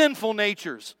our sinful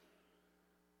natures.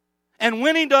 And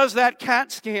when he does that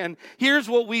CAT scan, here's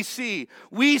what we see.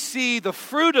 We see the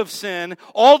fruit of sin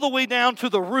all the way down to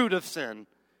the root of sin.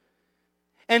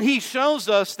 And he shows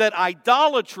us that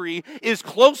idolatry is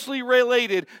closely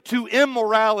related to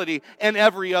immorality and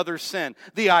every other sin.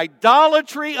 The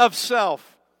idolatry of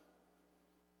self.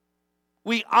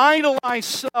 We idolize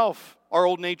self, our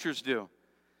old natures do.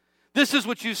 This is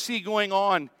what you see going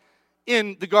on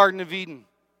in the Garden of Eden.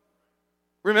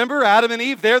 Remember Adam and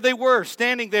Eve? There they were,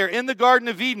 standing there in the Garden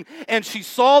of Eden, and she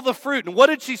saw the fruit. And what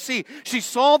did she see? She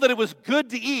saw that it was good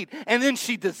to eat, and then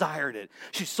she desired it.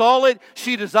 She saw it,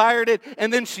 she desired it,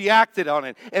 and then she acted on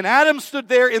it. And Adam stood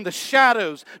there in the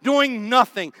shadows, doing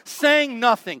nothing, saying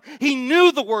nothing. He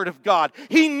knew the Word of God.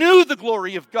 He knew the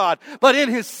glory of God. But in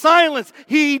his silence,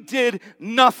 he did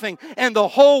nothing. And the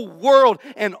whole world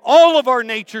and all of our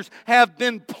natures have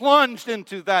been plunged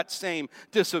into that same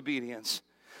disobedience.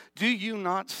 Do you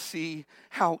not see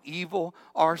how evil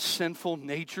our sinful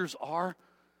natures are?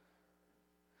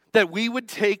 That we would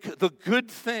take the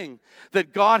good thing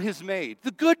that God has made,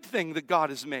 the good thing that God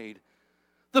has made,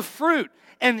 the fruit,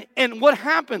 and what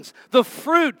happens? The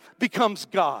fruit becomes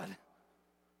God.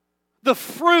 The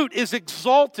fruit is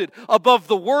exalted above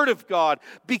the Word of God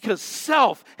because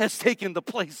self has taken the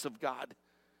place of God.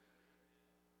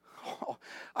 Oh,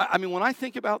 I mean, when I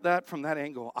think about that from that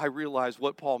angle, I realize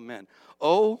what Paul meant.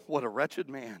 Oh, what a wretched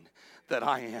man that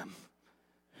I am.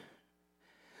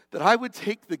 That I would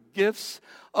take the gifts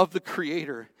of the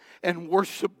Creator and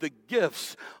worship the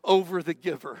gifts over the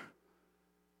giver.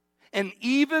 And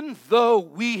even though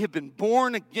we have been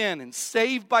born again and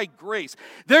saved by grace,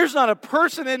 there's not a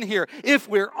person in here, if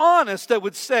we're honest, that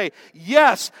would say,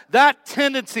 yes, that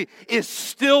tendency is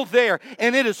still there,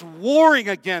 and it is warring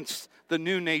against the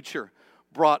new nature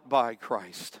brought by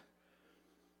Christ.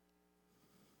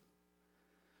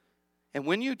 And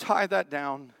when you tie that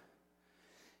down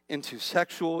into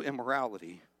sexual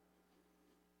immorality,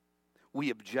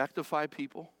 we objectify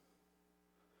people.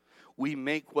 We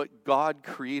make what God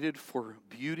created for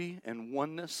beauty and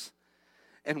oneness,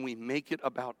 and we make it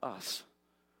about us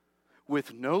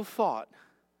with no thought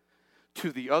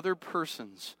to the other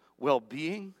person's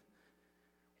well-being,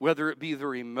 whether it be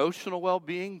their emotional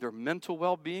well-being, their mental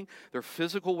well-being, their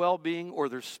physical well-being, or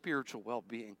their spiritual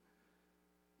well-being.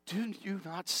 Do you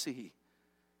not see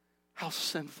how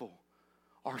sinful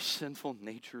our sinful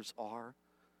natures are?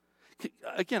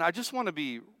 Again, I just want to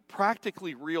be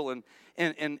practically real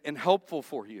and helpful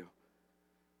for you.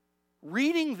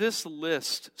 Reading this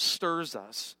list stirs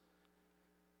us.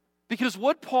 Because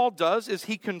what Paul does is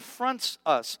he confronts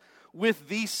us with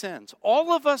these sins.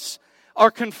 All of us are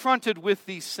confronted with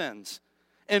these sins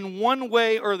in one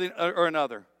way or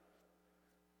another.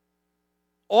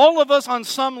 All of us on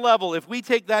some level, if we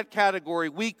take that category,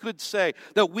 we could say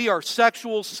that we are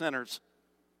sexual sinners.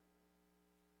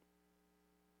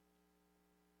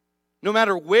 No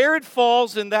matter where it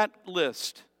falls in that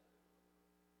list,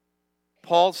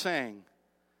 Paul's saying,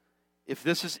 if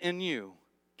this is in you,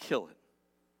 kill it.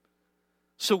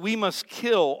 So we must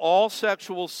kill all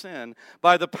sexual sin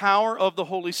by the power of the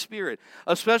Holy Spirit,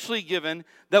 especially given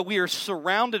that we are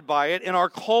surrounded by it and our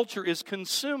culture is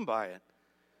consumed by it.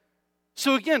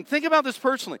 So again, think about this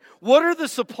personally. What are the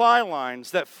supply lines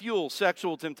that fuel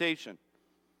sexual temptation?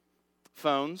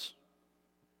 Phones,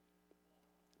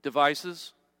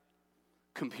 devices,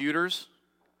 computers,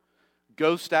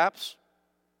 ghost apps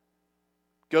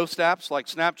like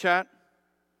Snapchat,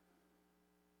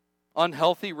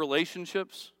 unhealthy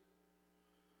relationships.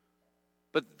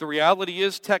 But the reality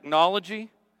is technology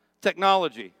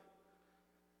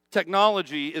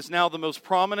is now the most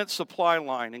prominent supply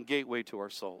line and gateway to our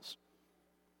souls.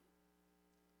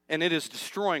 And it is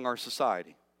destroying our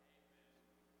society,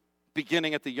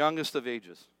 beginning at the youngest of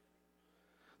ages.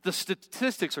 The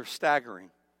statistics are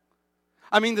staggering.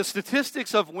 I mean, the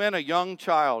statistics of when a young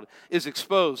child is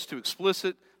exposed to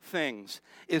explicit things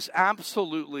is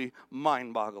absolutely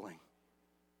mind-boggling.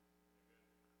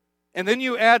 And then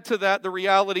you add to that the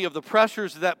reality of the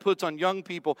pressures that puts on young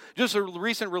people. Just a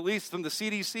recent release from the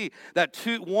CDC that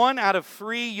 1 out of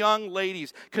 3 young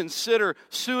ladies consider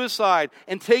suicide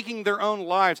and taking their own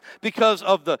lives because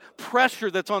of the pressure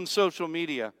that's on social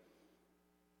media.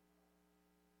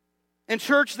 In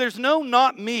church, there's no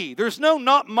not me. There's no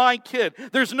not my kid.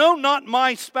 There's no not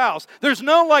my spouse. There's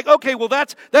no like, okay, well,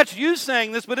 that's you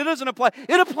saying this, but it doesn't apply.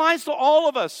 It applies to all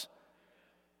of us.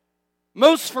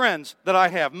 Most friends that I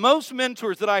have, most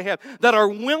mentors that I have that are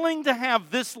willing to have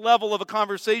this level of a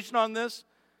conversation on this.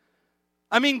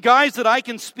 I mean, guys that I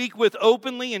can speak with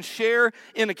openly and share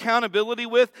in accountability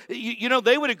with, you know,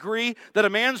 they would agree that a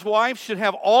man's wife should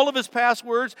have all of his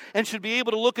passwords and should be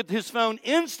able to look at his phone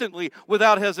instantly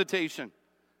without hesitation.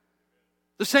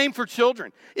 The same for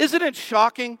children. Isn't it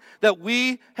shocking that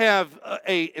we have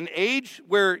an age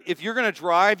where if you're going to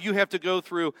drive, you have to go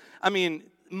through,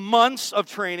 months of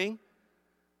training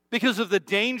because of the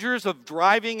dangers of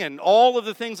driving and all of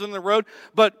the things on the road.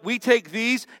 But we take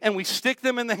these and we stick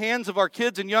them in the hands of our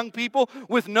kids and young people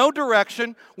with no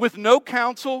direction, with no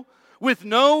counsel, with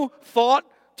no thought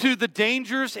to the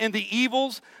dangers and the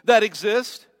evils that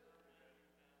exist.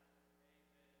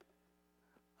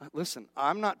 Listen,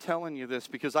 I'm not telling you this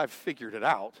because I've figured it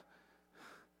out.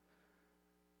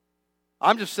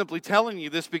 I'm just simply telling you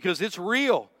this because it's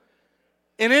real.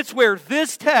 And it's where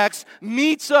this text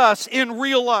meets us in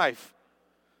real life.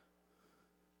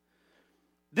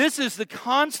 This is the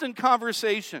constant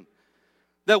conversation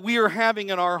that we are having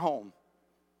in our home.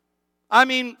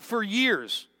 For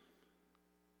years,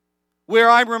 where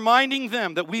I'm reminding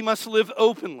them that we must live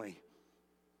openly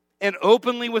and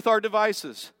openly with our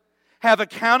devices, have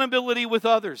accountability with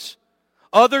others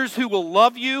who will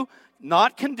love you,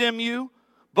 not condemn you,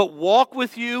 but walk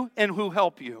with you and who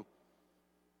help you.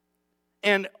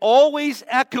 And always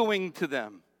echoing to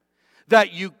them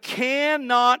that you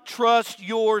cannot trust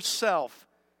yourself.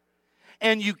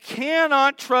 and you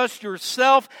cannot trust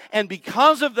yourself, and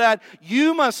because of that,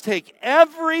 you must take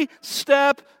every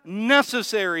step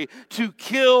necessary to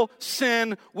kill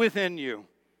sin within you.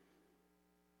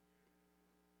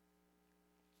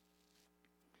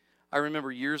 I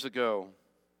remember years ago,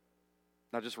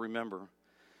 not just remember,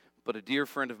 but a dear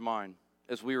friend of mine,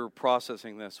 as we were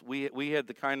processing this, we had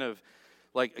the kind of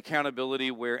like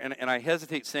accountability where, and I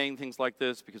hesitate saying things like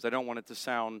this because I don't want it to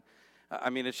sound,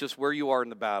 it's just where you are in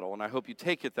the battle, and I hope you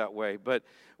take it that way, but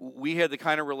we had the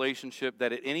kind of relationship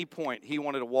that at any point he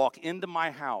wanted to walk into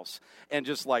my house and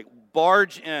just like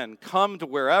barge in, come to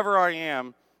wherever I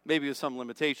am, maybe with some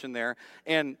limitation there,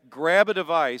 and grab a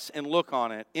device and look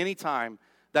on it anytime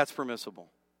that's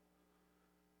permissible.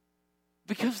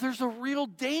 Because there's a real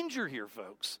danger here,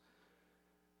 folks.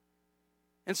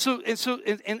 And so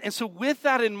with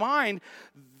that in mind,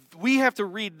 we have to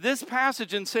read this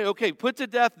passage and say, okay, put to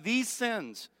death these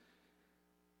sins.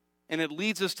 And it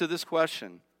leads us to this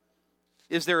question.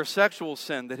 Is there a sexual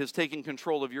sin that has taken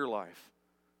control of your life?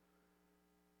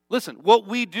 Listen, what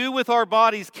we do with our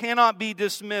bodies cannot be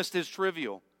dismissed as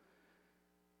trivial.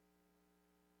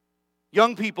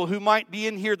 Young people who might be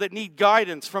in here that need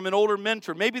guidance from an older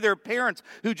mentor. Maybe they're parents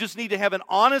who just need to have an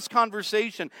honest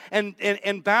conversation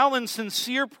and bow in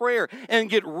sincere prayer and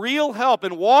get real help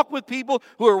and walk with people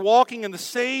who are walking in the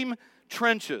same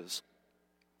trenches.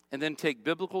 And then take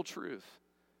biblical truth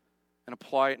and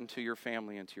apply it into your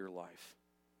family, into your life.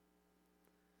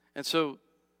 And so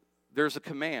there's a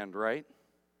command, right?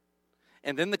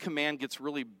 And then the command gets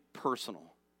really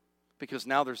personal because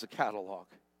now there's a catalog.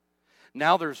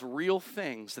 Now there's real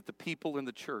things that the people in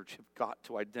the church have got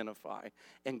to identify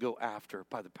and go after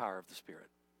by the power of the Spirit.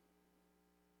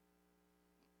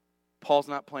 Paul's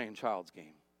not playing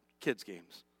kids'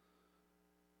 games.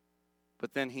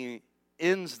 But then he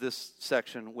ends this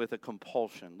section with a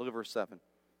compulsion. Look at verse 7.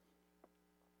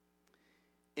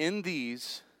 In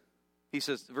these, he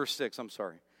says, verse 6,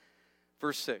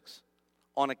 Verse 6.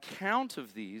 On account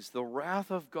of these, the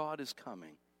wrath of God is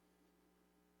coming.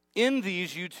 In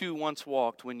these you too once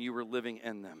walked when you were living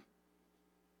in them.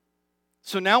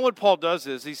 So now what Paul does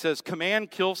is he says, command,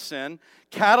 kill sin,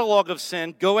 catalog of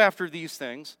sin, go after these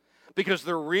things, because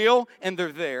they're real and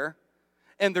they're there,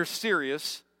 and they're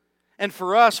serious. And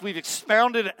for us, we've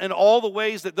expounded in all the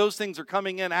ways that those things are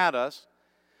coming in at us.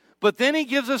 But then he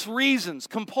gives us reasons,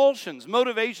 compulsions,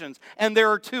 motivations, and there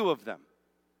are two of them.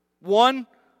 One,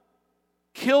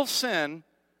 kill sin,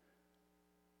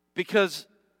 because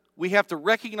we have to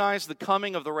recognize the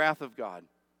coming of the wrath of God.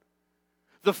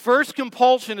 The first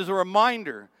compulsion is a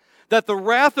reminder that the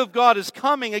wrath of God is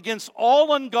coming against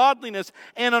all ungodliness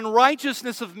and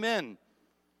unrighteousness of men.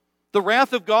 The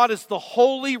wrath of God is the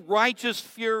holy, righteous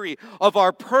fury of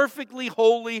our perfectly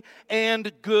holy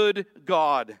and good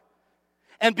God.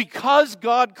 And because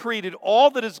God created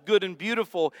all that is good and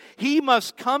beautiful, He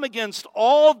must come against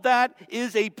all that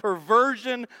is a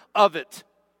perversion of it.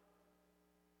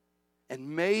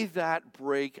 And may that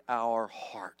break our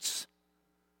hearts.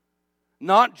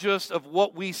 Not just of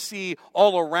what we see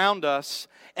all around us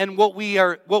and what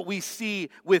we see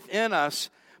within us,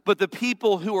 but the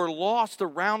people who are lost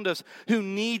around us who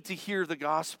need to hear the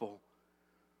gospel.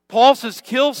 Paul says,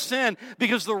 kill sin,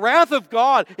 because the wrath of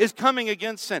God is coming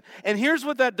against sin. And here's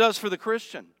what that does for the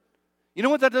Christian. You know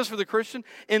what that does for the Christian?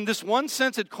 In this one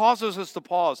sense, it causes us to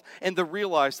pause and to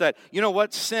realize that, you know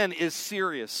what, sin is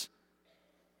serious.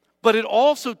 But it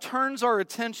also turns our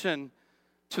attention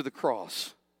to the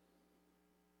cross.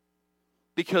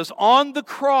 Because on the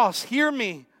cross, hear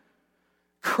me,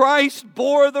 Christ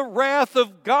bore the wrath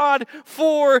of God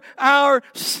for our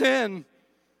sin.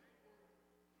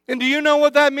 And do you know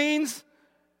what that means?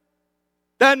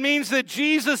 That means that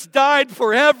Jesus died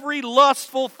for every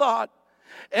lustful thought,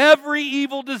 every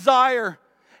evil desire,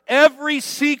 every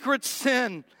secret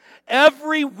sin,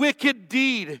 every wicked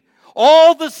deed.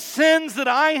 All the sins that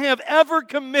I have ever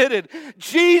committed,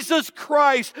 Jesus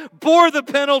Christ bore the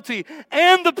penalty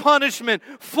and the punishment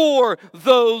for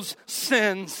those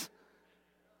sins.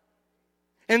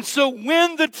 And so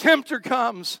when the tempter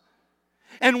comes,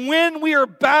 and when we are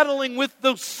battling with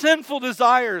those sinful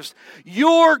desires,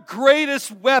 your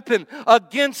greatest weapon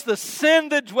against the sin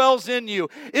that dwells in you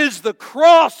is the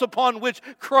cross upon which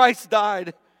Christ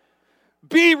died.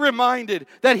 Be reminded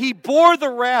that He bore the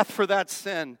wrath for that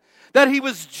sin, that He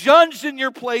was judged in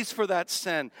your place for that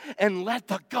sin. And let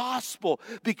the gospel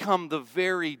become the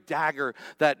very dagger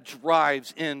that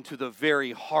drives into the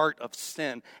very heart of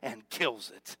sin and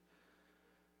kills it.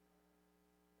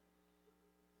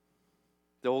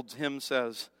 The old hymn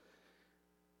says,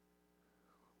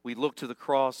 we look to the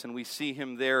cross and we see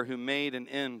Him there who made an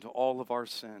end to all of our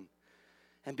sin.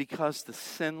 And because the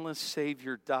sinless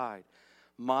Savior died,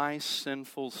 my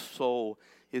sinful soul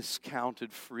is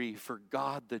counted free. For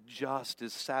God the just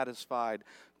is satisfied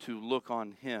to look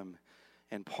on him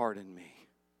and pardon me.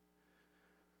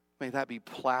 May that be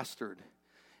plastered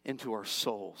into our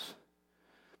souls.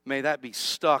 May that be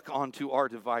stuck onto our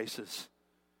devices.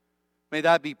 May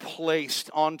that be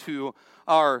placed onto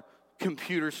our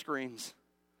computer screens.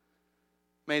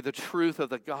 May the truth of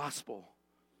the gospel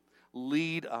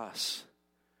lead us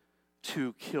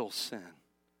to kill sin.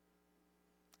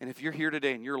 And if you're here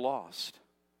today and you're lost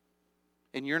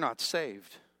and you're not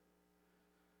saved,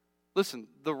 listen,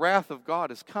 the wrath of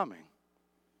God is coming,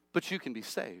 but you can be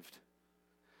saved.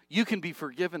 You can be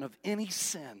forgiven of any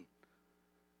sin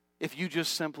if you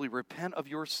just simply repent of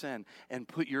your sin and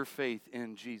put your faith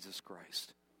in Jesus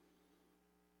Christ.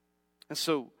 And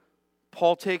so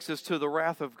Paul takes us to the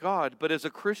wrath of God, but as a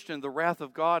Christian, the wrath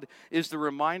of God is the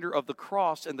reminder of the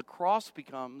cross, and the cross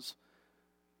becomes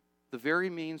the very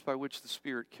means by which the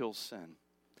Spirit kills sin.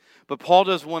 But Paul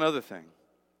does one other thing.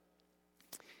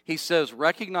 He says,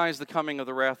 recognize the coming of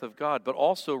the wrath of God, but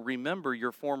also remember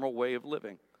your former way of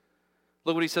living.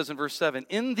 Look what he says in verse 7.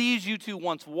 In these you two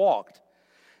once walked.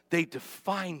 They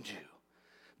defined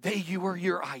you. You were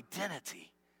your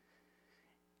identity.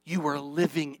 You were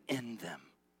living in them.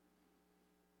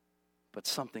 But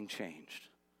something changed.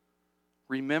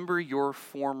 Remember your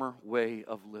former way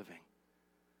of living.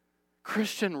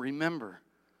 Christian, remember,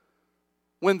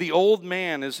 when the old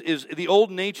man the old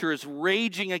nature is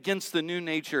raging against the new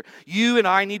nature, you and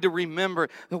I need to remember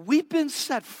that we've been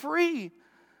set free.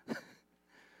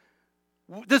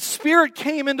 The Spirit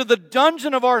came into the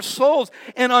dungeon of our souls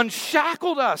and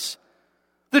unshackled us.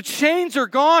 The chains are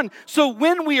gone. So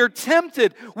when we are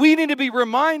tempted, we need to be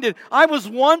reminded, I was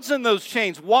once in those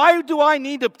chains. Why do I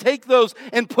need to take those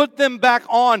and put them back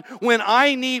on when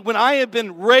I have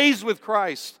been raised with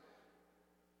Christ?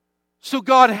 So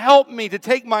God, help me to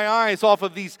take my eyes off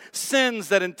of these sins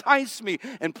that entice me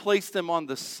and place them on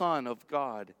the Son of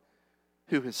God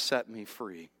who has set me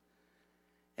free.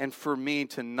 And for me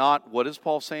to not, what does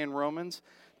Paul say in Romans?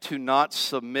 To not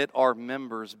submit our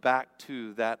members back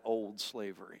to that old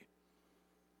slavery.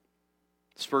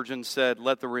 Spurgeon said,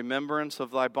 let the remembrance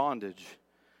of thy bondage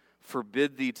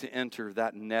forbid thee to enter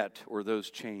that net or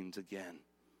those chains again.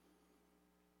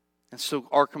 And so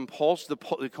our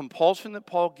the compulsion that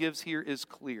Paul gives here is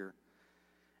clear.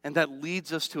 And that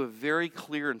leads us to a very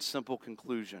clear and simple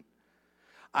conclusion.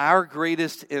 Our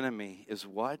greatest enemy is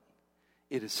what?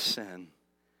 It is sin.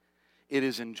 It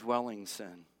is indwelling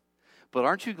sin. But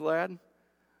aren't you glad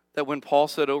that when Paul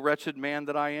said, O wretched man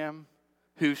that I am,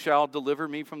 who shall deliver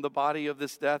me from the body of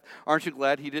this death? Aren't you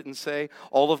glad he didn't say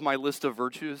all of my list of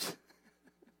virtues?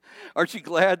 Aren't you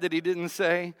glad that he didn't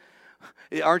say,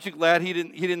 aren't you glad he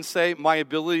didn't say my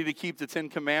ability to keep the 10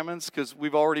 Commandments? Because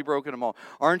we've already broken them all.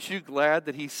 Aren't you glad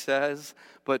that he says,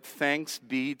 but thanks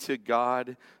be to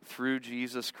God through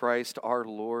Jesus Christ our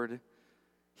Lord,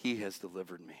 he has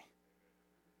delivered me.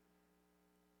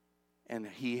 And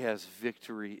he has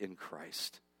victory in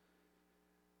Christ.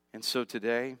 And so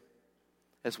today,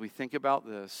 as we think about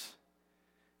this,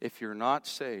 if you're not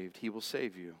saved, he will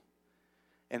save you.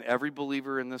 And every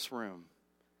believer in this room,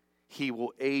 he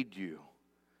will aid you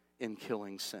in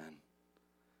killing sin.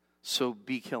 So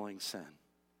be killing sin,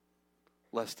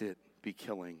 lest it be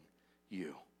killing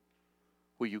you.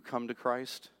 Will you come to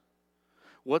Christ?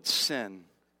 What sin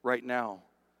right now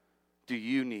do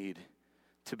you need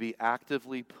to be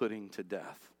actively putting to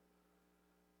death?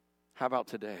 How about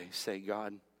today? Say,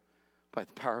 God, by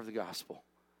the power of the gospel,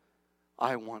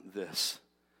 I want this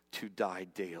to die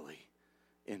daily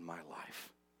in my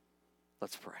life.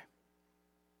 Let's pray.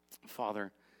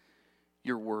 Father,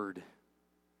 your word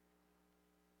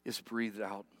is breathed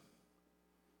out.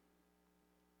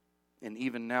 And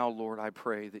even now, Lord, I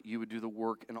pray that you would do the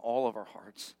work in all of our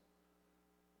hearts.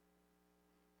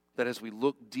 That as we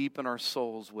look deep in our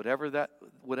souls, whatever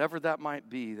that might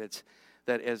be, that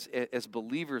as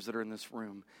believers that are in this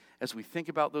room, as we think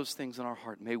about those things in our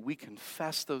heart, may we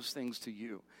confess those things to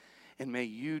you. And may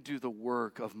you do the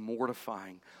work of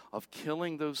mortifying, of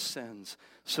killing those sins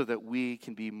so that we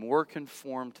can be more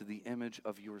conformed to the image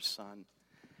of your Son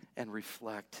and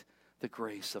reflect the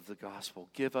grace of the gospel.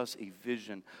 Give us a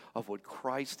vision of what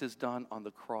Christ has done on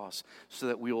the cross so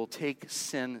that we will take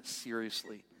sin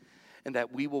seriously and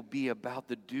that we will be about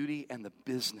the duty and the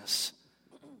business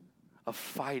of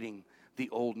fighting the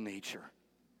old nature.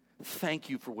 Thank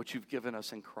you for what you've given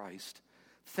us in Christ.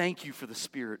 Thank you for the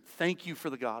Spirit. Thank you for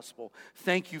the gospel.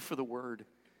 Thank you for the word.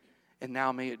 And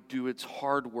now may it do its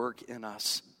hard work in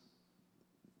us.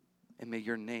 And may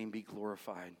your name be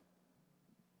glorified.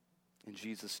 In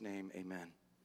Jesus' name, amen.